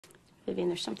Vivian,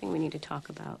 there's something we need to talk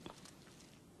about.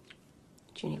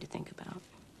 That you need to think about.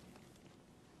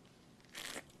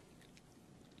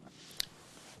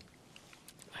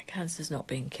 My cancer's not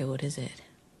being cured, is it?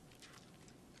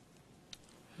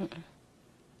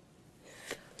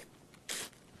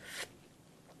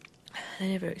 They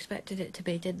never expected it to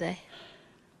be, did they?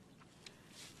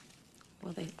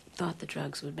 Well, they thought the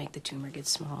drugs would make the tumor get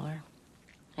smaller.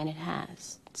 And it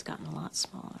has. It's gotten a lot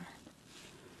smaller.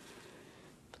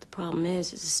 But the problem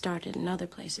is it started in other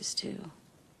places, too.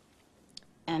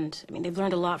 And, I mean, they've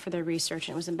learned a lot for their research,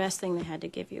 and it was the best thing they had to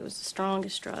give you. It was the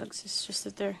strongest drugs. It's just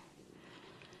that there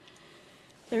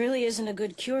really isn't a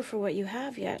good cure for what you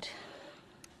have yet.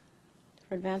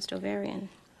 For advanced ovarian.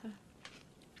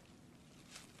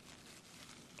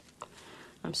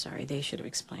 I'm sorry, they should have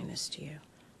explained this to you.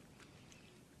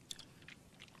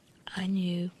 I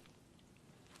knew.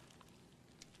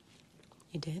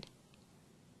 You did?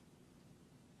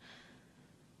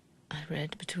 I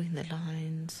read between the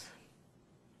lines.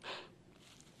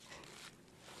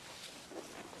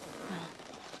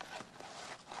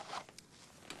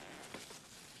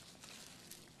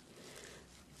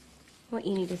 What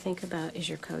you need to think about is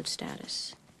your code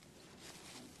status.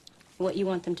 What you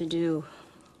want them to do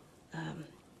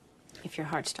if your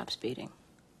heart stops beating.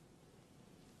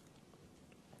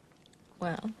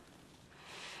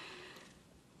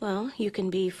 Well, you can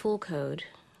be full code,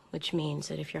 which means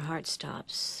that if your heart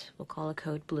stops, we'll call a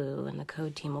code blue, and the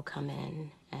code team will come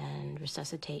in and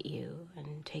resuscitate you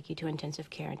and take you to intensive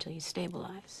care until you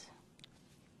stabilize.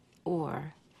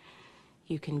 Or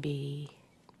you can be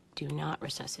do not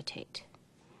resuscitate,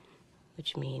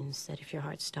 which means that if your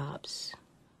heart stops,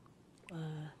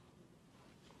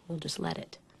 we'll just let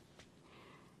it.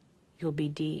 You'll be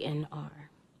DNR.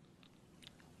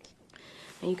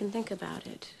 And you can think about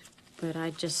it, but I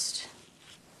just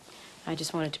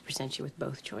wanted to present you with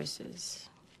both choices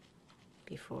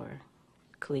before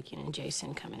Kalikian and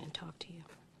Jason come in and talk to you.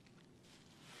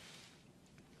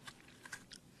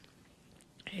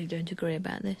 You don't agree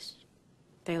about this?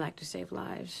 They like to save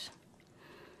lives.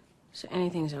 So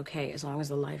anything's okay as long as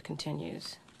the life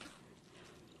continues.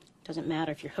 Doesn't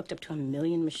matter if you're hooked up to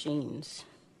 1,000,000 machines.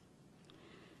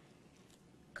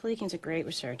 Kalikian's a great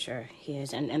researcher, he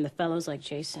is, and the fellows like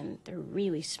Jason, they're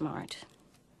really smart.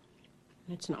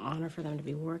 And it's an honor for them to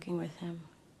be working with him.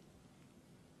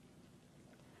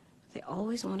 They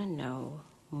always want to know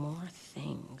more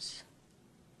things.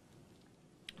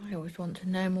 I always want to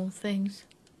know more things.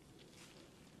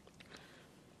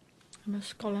 I'm a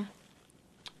scholar.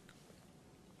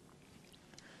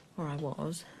 Or I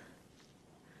was.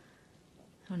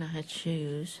 When I had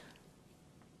shoes.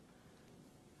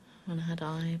 When I had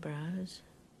eyebrows.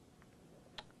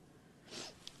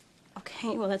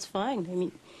 Okay, well, that's fine. I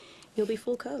mean, you'll be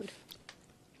full code.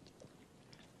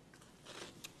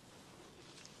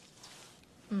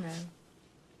 No.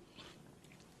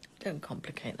 Don't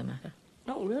complicate the matter.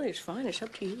 No, really, it's fine. It's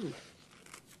up to you.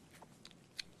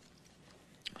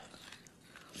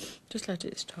 Just let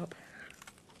it stop.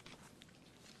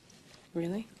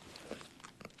 Really?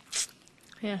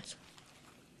 Yes.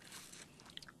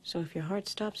 So if your heart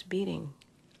stops beating,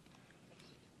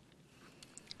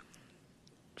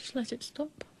 just let it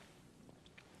stop.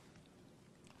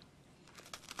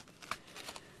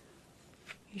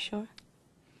 You sure?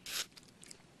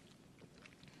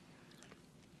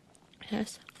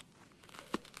 Yes.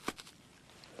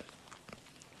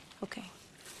 Okay.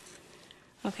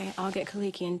 Okay, I'll get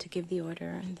Kalikian to give the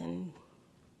order, and then...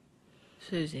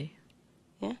 Susie?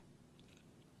 Yeah?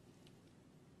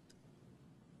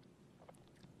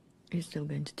 You're still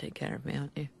going to take care of me,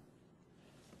 aren't you?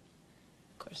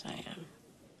 Of course I am.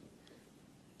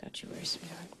 Don't you worry,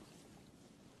 sweetheart.